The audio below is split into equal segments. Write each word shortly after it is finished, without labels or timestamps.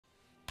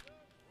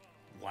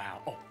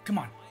Wow. Oh, come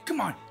on. Come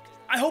on.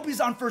 I hope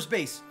he's on first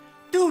base.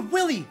 Dude,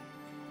 Willie.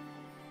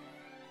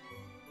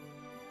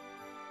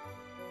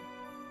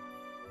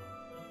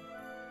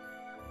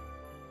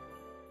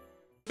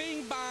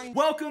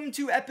 Welcome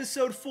to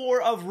episode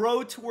 4 of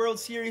Road to World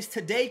Series.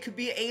 Today could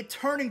be a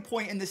turning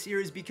point in the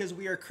series because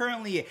we are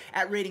currently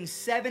at rating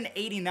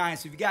 789.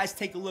 So if you guys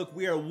take a look,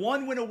 we are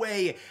 1 win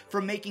away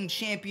from making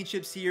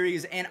championship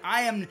series,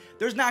 and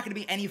there's not going to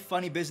be any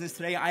funny business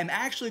today. I am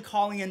actually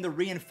calling in the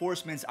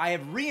reinforcements. I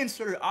have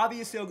reinserted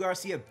Avisail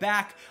Garcia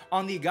back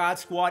on the God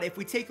squad. If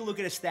we take a look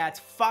at his stats,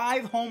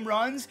 5 home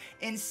runs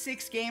in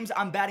 6 games.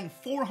 I'm batting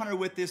 400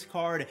 with this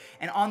card,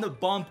 and on the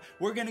bump,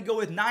 we're going to go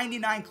with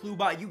 99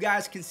 Klubat. You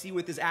guys can see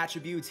with his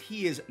attributes,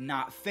 he is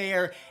not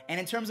fair. And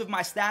in terms of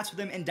my stats with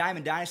him in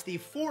Diamond Dynasty,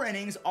 4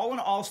 innings, all in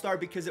All-Star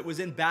because it was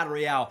in Battle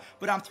Royale.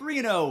 But I'm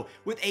 3-0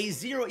 with a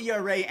 0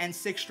 ERA and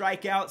 6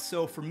 strikeouts.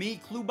 So for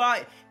me,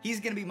 Klubat, he's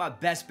going to be my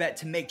best bet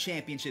to make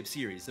championship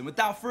series. And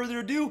without further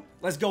ado,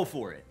 let's go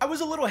for it. I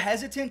was a little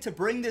hesitant to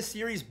bring this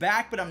series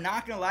back, but I'm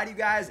not going to lie to you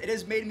guys. It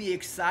has made me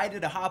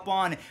excited to hop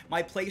on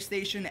my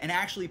PlayStation and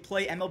actually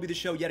play MLB The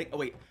Show yet. Oh,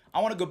 wait.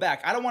 I want to go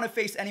back. I don't want to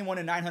face anyone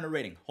in 900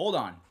 rating. Hold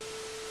on.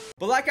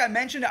 But like I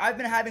mentioned, I've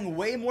been having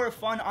way more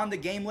fun on the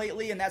game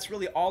lately, and that's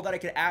really all that I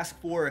could ask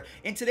for.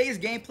 In today's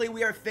gameplay,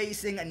 we are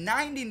facing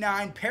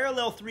 99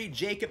 Parallel 3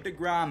 Jacob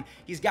deGrom.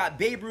 He's got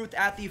Babe Ruth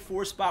at the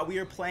 4 spot. We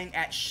are playing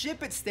at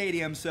Ship It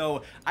Stadium,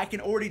 so I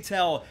can already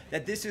tell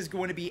that this is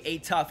going to be a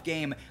tough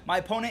game. My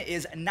opponent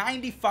is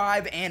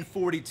 95 and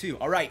 42.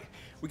 All right.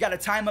 We got to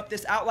time up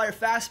this outlier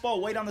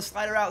fastball, wait on the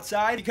slider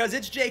outside, because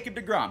it's Jacob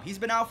deGrom. He's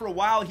been out for a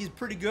while. He's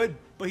pretty good,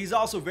 but he's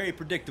also very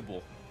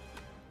predictable.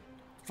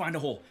 Find a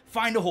hole.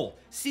 Find a hole.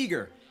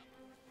 Seager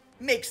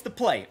makes the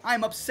play.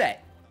 I'm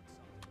upset.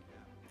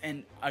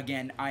 And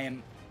again, I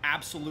am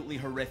absolutely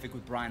horrific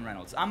with Bryan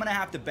Reynolds. I'm going to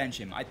have to bench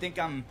him. I think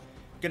I'm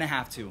going to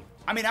have to.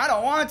 I mean, I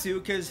don't want to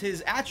because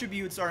his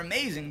attributes are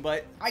amazing,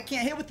 but I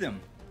can't hit with them.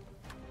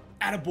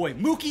 Attaboy.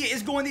 Mookie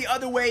is going the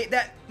other way.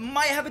 That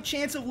might have a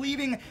chance of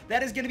leaving.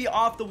 That is going to be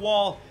off the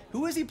wall.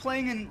 Who is he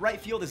playing in right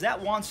field? Is that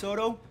Juan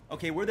Soto?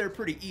 Okay, we're there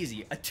pretty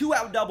easy. A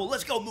 2-out double.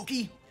 Let's go,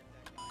 Mookie.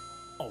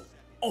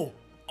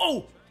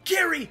 Oh,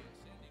 Gary!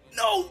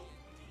 No!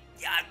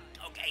 Yeah,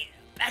 okay.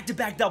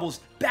 Back-to-back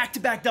doubles.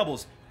 Back-to-back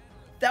doubles.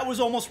 That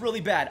was almost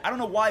really bad. I don't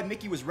know why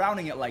Mickey was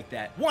rounding it like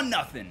that.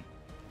 1-0.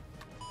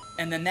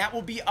 And then that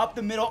will be up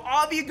the middle.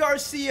 Avi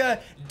Garcia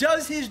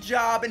does his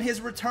job in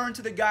his return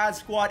to the God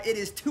squad. It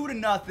is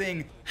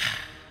 2-0.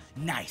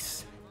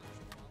 Nice.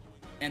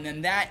 And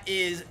then that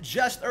is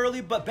just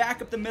early, but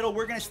back up the middle.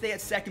 We're going to stay at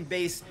second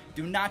base.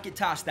 Do not get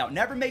tossed out.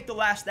 Never make the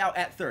last out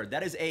at third.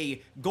 That is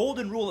a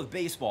golden rule of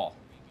baseball.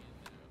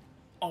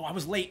 Oh, I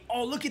was late.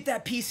 Oh, look at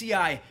that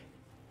PCI.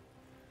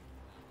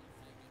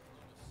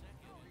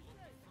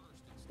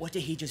 What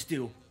did he just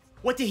do?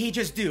 What did he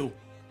just do?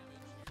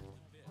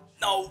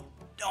 No.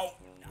 Oh,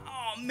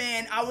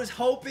 man. I was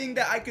hoping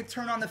that I could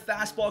turn on the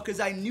fastball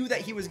because I knew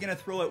that he was going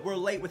to throw it. We're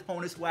late with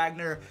Honus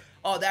Wagner.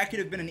 Oh, that could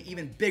have been an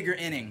even bigger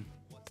inning.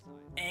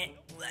 And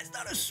that's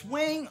not a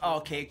swing.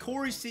 Okay,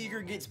 Corey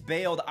Seager gets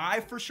bailed.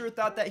 I for sure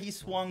thought that he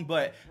swung,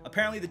 but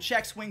apparently the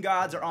check swing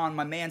gods are on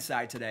my man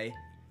side today.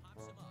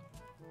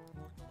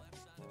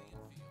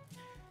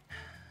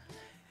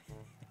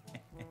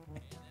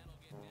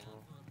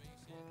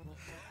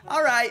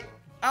 All right,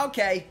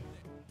 okay.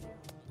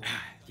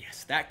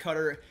 Yes, that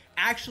cutter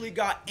actually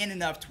got in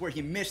enough to where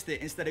he missed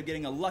it instead of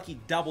getting a lucky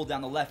double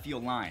down the left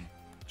field line.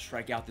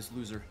 Strike out this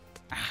loser.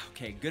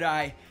 Okay, good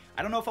eye.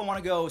 I don't know if I want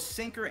to go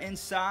sinker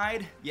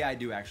inside. Yeah, I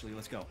do actually.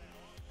 Let's go.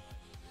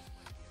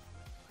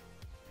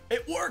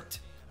 It worked.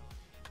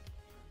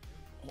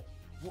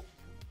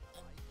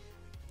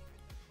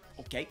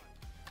 Okay.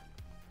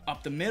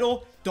 Up the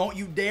middle. Don't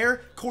you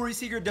dare. Corey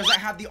Seager doesn't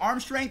have the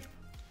arm strength.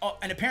 Oh,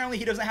 and apparently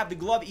he doesn't have the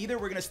glove either.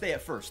 We're going to stay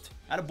at first.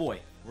 Attaboy.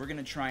 We're going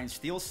to try and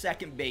steal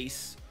second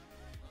base.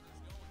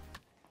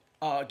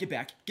 Get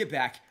back. Get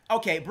back.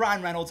 Okay,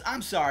 Bryan Reynolds,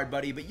 I'm sorry,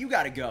 buddy, but you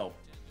got to go.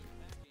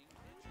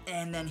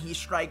 And then he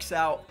strikes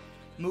out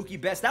Mookie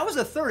Betts. That was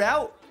a 3rd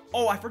out.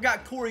 Oh, I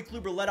forgot Corey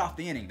Kluber led off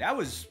the inning. That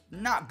was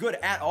not good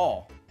at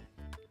all.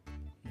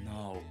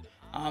 No.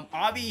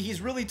 Avi,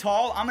 he's really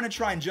tall. I'm going to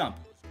try and jump.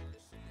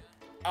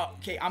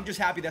 Okay, I'm just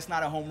happy that's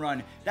not a home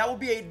run. That will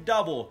be a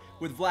double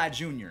with Vlad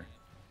Jr.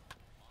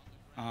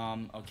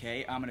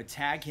 Okay, I'm going to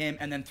tag him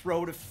and then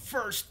throw to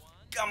first.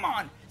 Come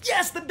on.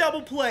 Yes, the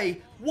double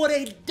play. What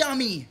a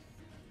dummy.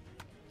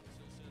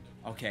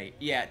 Okay,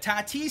 yeah,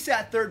 Tatis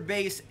at third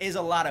base is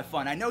a lot of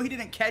fun. I know he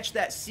didn't catch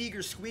that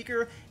Seager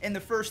squeaker in the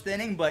first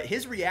inning, but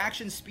his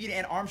reaction speed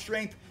and arm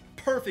strength,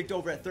 perfect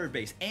over at third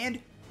base. And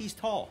he's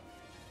tall.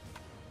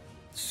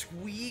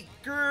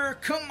 Squeaker,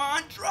 come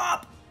on,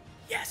 drop.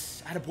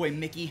 Yes, attaboy,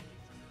 Mickey.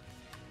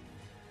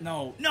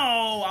 No,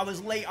 I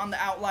was late on the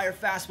outlier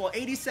fastball.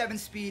 87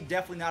 speed,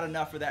 definitely not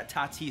enough for that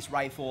Tatis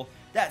rifle.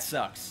 That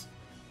sucks.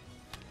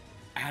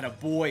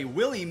 Attaboy.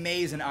 Willie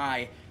Mays and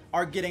I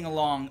are getting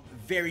along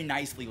very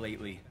nicely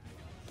lately.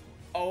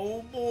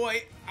 Oh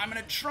boy, I'm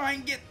going to try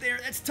and get there.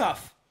 That's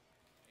tough.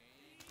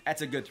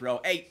 That's a good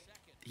throw. Hey,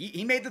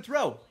 he made the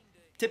throw.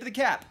 Tip of the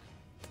cap.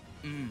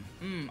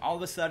 All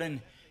of a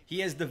sudden, he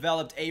has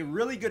developed a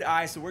really good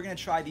eye, so we're going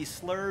to try the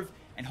slurve,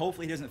 and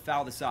hopefully he doesn't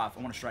foul this off.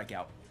 I want to strike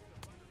out.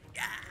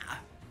 Yeah.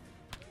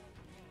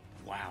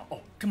 Wow.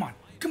 Oh, come on.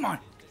 Come on.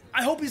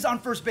 I hope he's on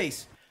first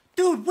base.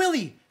 Dude,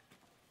 Willie.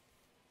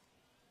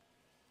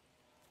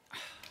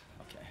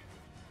 Okay.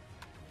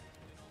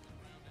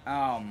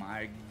 Oh,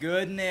 my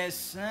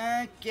goodness.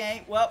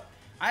 Okay, well,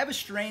 I have a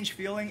strange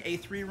feeling a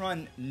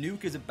 3-run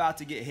nuke is about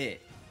to get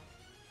hit.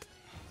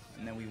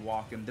 And then we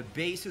walk him. The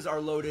bases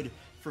are loaded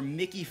for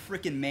Mickey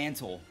frickin'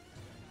 Mantle.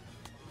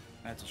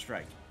 That's a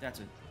strike. That's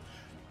a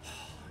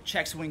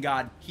check swing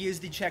god. He is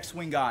the check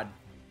swing god.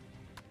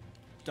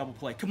 Double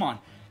play. Come on.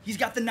 He's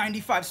got the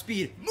 95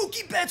 speed.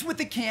 Mookie Betts with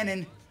the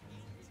cannon.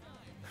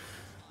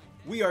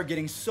 We are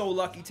getting so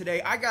lucky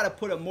today. I got to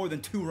put up more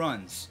than 2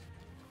 runs.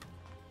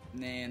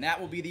 And that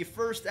will be the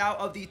first out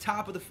of the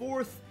top of the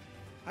 4th.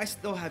 I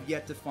still have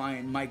yet to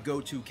find my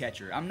go-to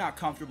catcher. I'm not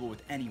comfortable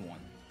with anyone.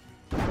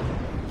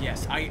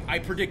 Yes, I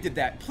predicted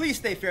that. Please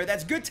stay fair.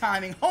 That's good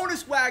timing.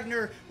 Honus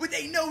Wagner with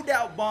a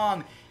no-doubt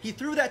bomb. He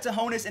threw that to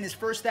Honus in his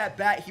first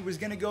at-bat. He was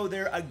going to go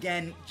there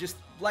again. Just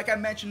like I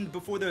mentioned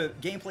before the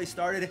gameplay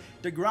started,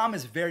 DeGrom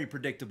is very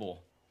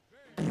predictable.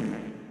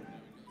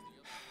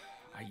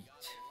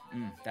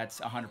 That's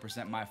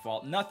 100% my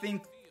fault.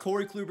 Nothing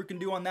Corey Kluber can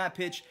do on that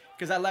pitch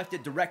because I left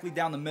it directly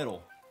down the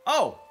middle.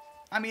 Oh,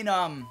 I mean,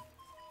 okay,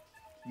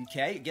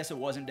 I guess it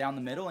wasn't down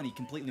the middle and he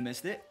completely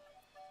missed it.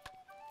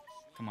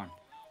 Come on.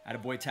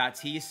 Attaboy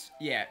Tatis.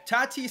 Yeah,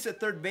 Tatis at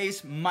third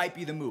base might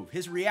be the move.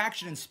 His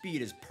reaction and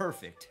speed is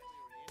perfect.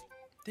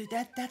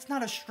 That's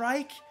not a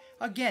strike?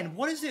 Again,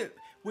 what is it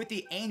with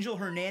the Angel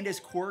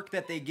Hernandez quirk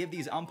that they give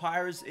these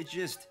umpires? It's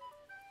just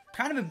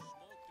kind of...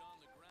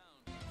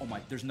 Oh my,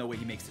 there's no way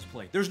he makes this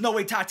play. There's no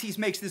way Tatis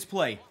makes this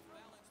play.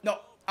 No,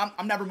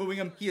 I'm never moving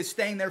him. He is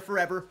staying there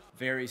forever.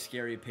 Very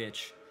scary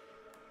pitch.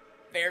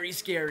 Very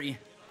scary.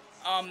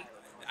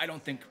 I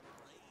don't think...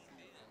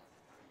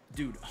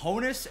 Dude,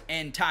 Honus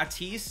and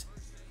Tatis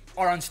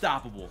are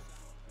unstoppable.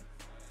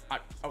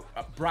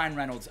 Brian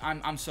Reynolds,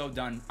 I'm so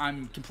done.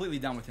 I'm completely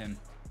done with him.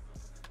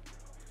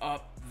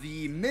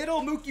 The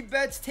middle, Mookie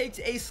Betts takes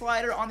a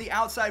slider on the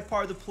outside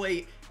part of the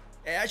plate.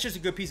 That's just a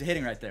good piece of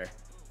hitting right there.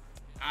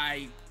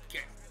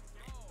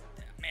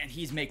 Man,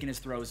 he's making his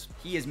throws.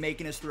 He is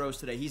making his throws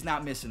today. He's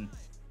not missing.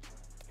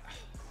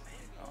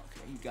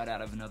 Okay, he got out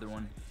of another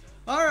one.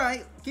 All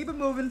right, keep it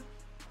moving.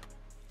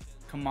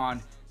 Come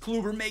on.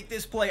 Kluber, make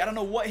this play. I don't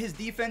know what his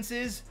defense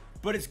is,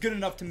 but it's good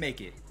enough to make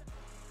it.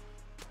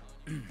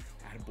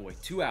 Attaboy.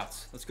 2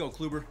 outs. Let's go,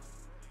 Kluber.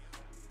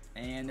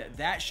 And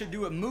that should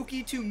do it.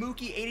 Mookie to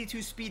Mookie.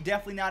 82 speed.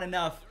 Definitely not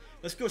enough.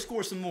 Let's go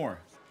score some more.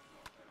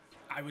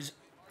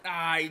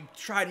 I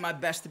tried my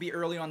best to be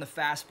early on the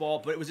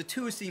fastball, but it was a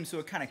 2-seam, so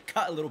it kind of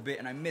cut a little bit,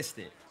 and I missed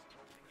it.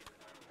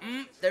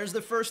 There's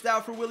the first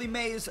out for Willie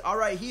Mays. All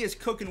right, he is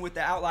cooking with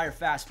the outlier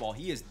fastball.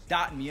 He is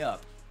dotting me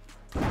up.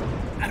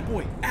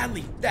 Attaboy,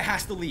 Adley, that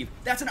has to leave.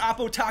 That's an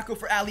Oppo Taco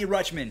for Adley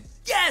Rutschman.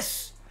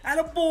 Yes!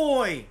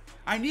 Attaboy!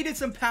 I needed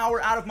some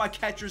power out of my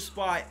catcher's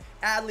spot.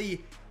 Adley,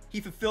 he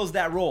fulfills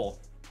that role.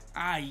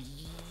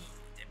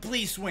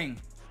 Please swing.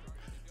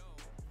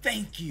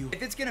 Thank you.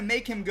 If it's gonna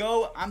make him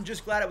go, I'm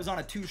just glad it was on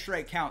a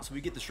 2-strike count, so we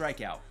get the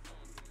strikeout.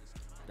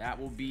 That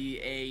will be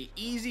a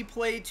easy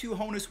play to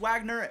Honus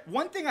Wagner.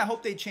 One thing I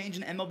hope they change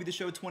in MLB The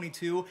Show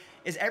 22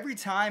 is every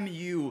time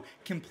you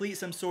complete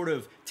some sort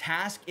of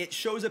task, it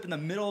shows up in the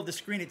middle of the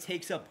screen. It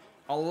takes up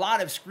a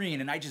lot of screen,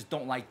 and I just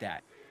don't like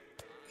that.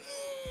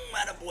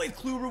 Attaboy,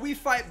 Kluber, we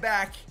fight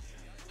back.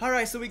 All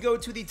right, so we go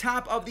to the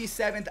top of the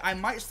 7th. I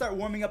might start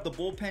warming up the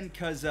bullpen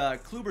because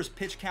Kluber's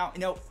pitch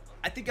count,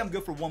 I think I'm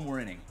good for 1 more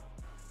inning.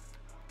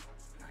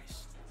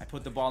 I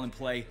put the ball in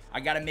play. I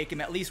got to make him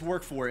at least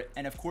work for it.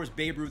 And, of course,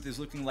 Babe Ruth is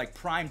looking like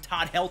prime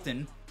Todd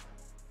Helton.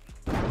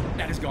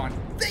 That is gone.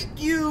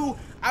 Thank you!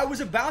 I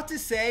was about to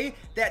say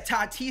that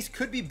Tatis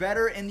could be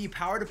better in the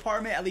power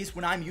department, at least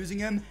when I'm using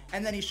him.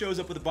 And then he shows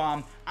up with a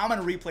bomb. I'm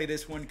going to replay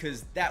this one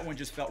because that one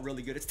just felt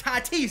really good. It's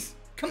Tatis!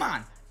 Come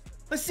on.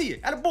 Let's see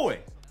it. Attaboy.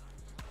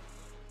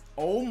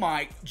 Oh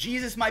my,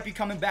 Jesus might be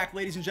coming back,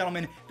 ladies and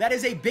gentlemen. That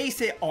is a base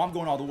hit. Oh, I'm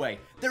going all the way.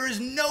 There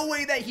is no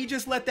way that he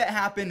just let that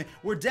happen.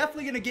 We're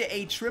definitely going to get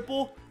a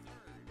triple.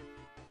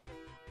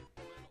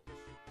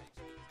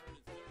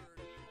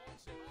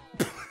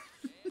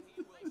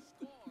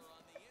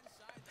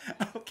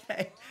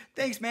 Okay.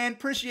 Thanks, man.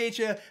 Appreciate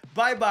you.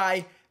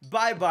 Bye-bye.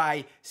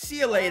 Bye-bye. See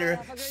you later.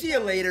 See you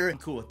later. I'm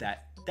cool with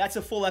that. That's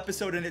a full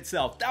episode in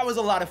itself. That was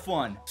a lot of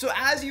fun. So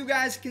as you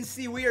guys can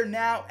see, we are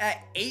now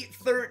at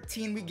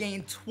 8-13. We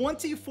gained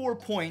 24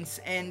 points,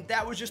 and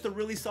that was just a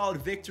really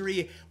solid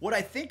victory. What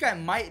I think I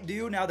might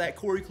do now that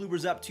Corey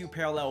Kluber's up to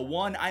parallel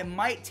 1, I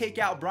might take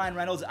out Brian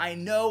Reynolds. I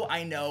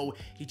know.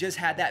 He just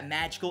had that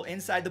magical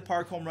inside the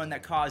park home run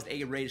that caused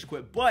a rage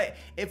quit. But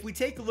if we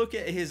take a look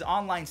at his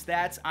online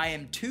stats, I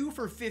am 2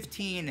 for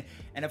 15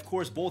 And of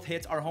course, both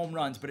hits are home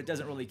runs, but it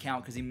doesn't really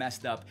count because he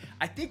messed up.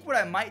 I think what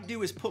I might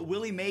do is put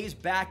Willie Mays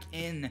back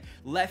in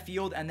left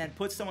field and then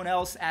put someone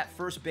else at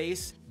first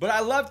base. But I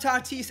love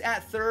Tatis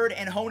at third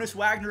and Honus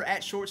Wagner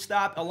at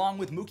shortstop, along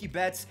with Mookie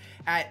Betts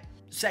at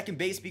second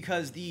base,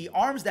 because the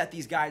arms that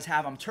these guys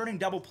have, I'm turning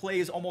double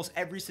plays almost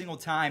every single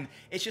time.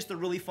 It's just a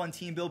really fun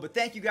team build. But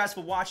thank you guys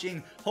for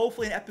watching.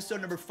 Hopefully in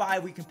episode number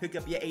 5, we can pick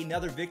up yet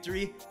another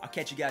victory. I'll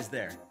catch you guys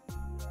there.